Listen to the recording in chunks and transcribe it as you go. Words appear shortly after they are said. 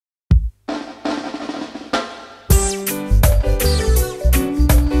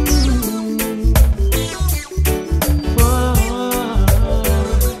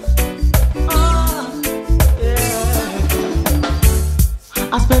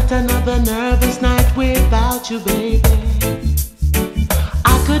spent another nervous night without you, baby.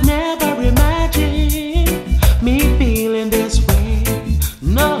 I could never imagine me feeling this way.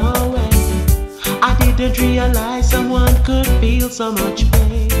 No way. I didn't realize someone could feel so much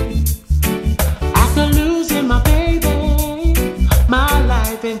pain. After losing my baby, my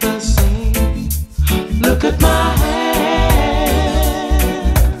life ain't the same. Look at my hands.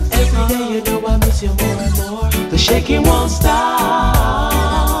 Every day you know I miss you more and more. The shaking won't stop.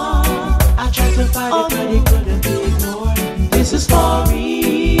 I tried to fight it, but it couldn't be ignored. This is for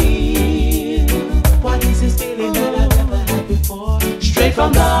real. What is this feeling that I never had before? Straight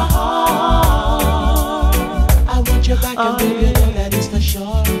from the heart. I want you back and baby, you know that is for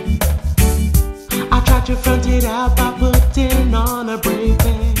sure. I tried to front it out by putting on a brave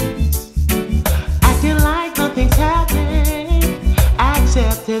face, acting like nothing's happening,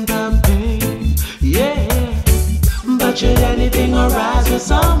 accepting the pain, yeah. But should anything arise when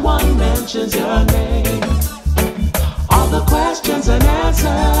someone mentions your name, all the questions and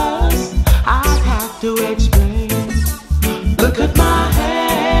answers I have to explain. Look at my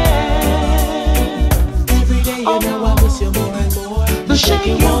hand. Every day you know I miss you more and more. The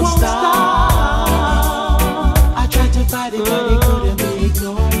shaking won't stop. I tried to fight it, but it couldn't be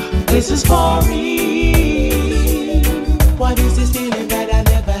ignored. This is for real. What is this feeling that I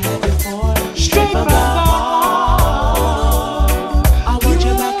never had before? Straight from the heart. I want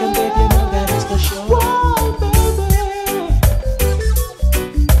you back and baby, know that it's for sure. Whoa, baby.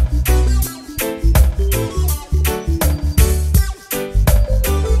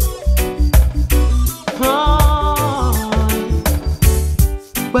 Oh.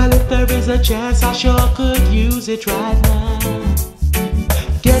 Well, if there is a chance, I sure could use it right now.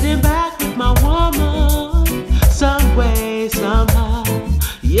 Getting back with my woman, some way, somehow,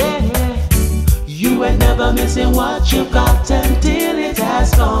 yeah. You ain't never missing what you got until it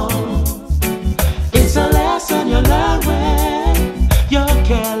has gone. It's a lesson you learn when you're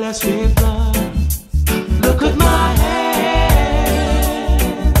careless with love. Look at my hand.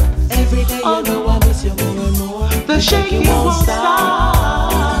 Every day you know I miss you more and more. The shaking won't stop.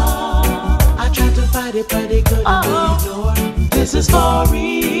 I tried to fight it, but it couldn't be ignored. This is for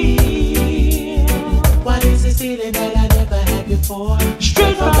real. What is this feeling that I never had before?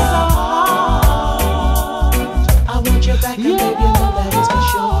 Straight from the heart. I want you back and baby, you know that is for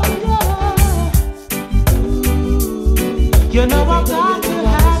sure. You know I'm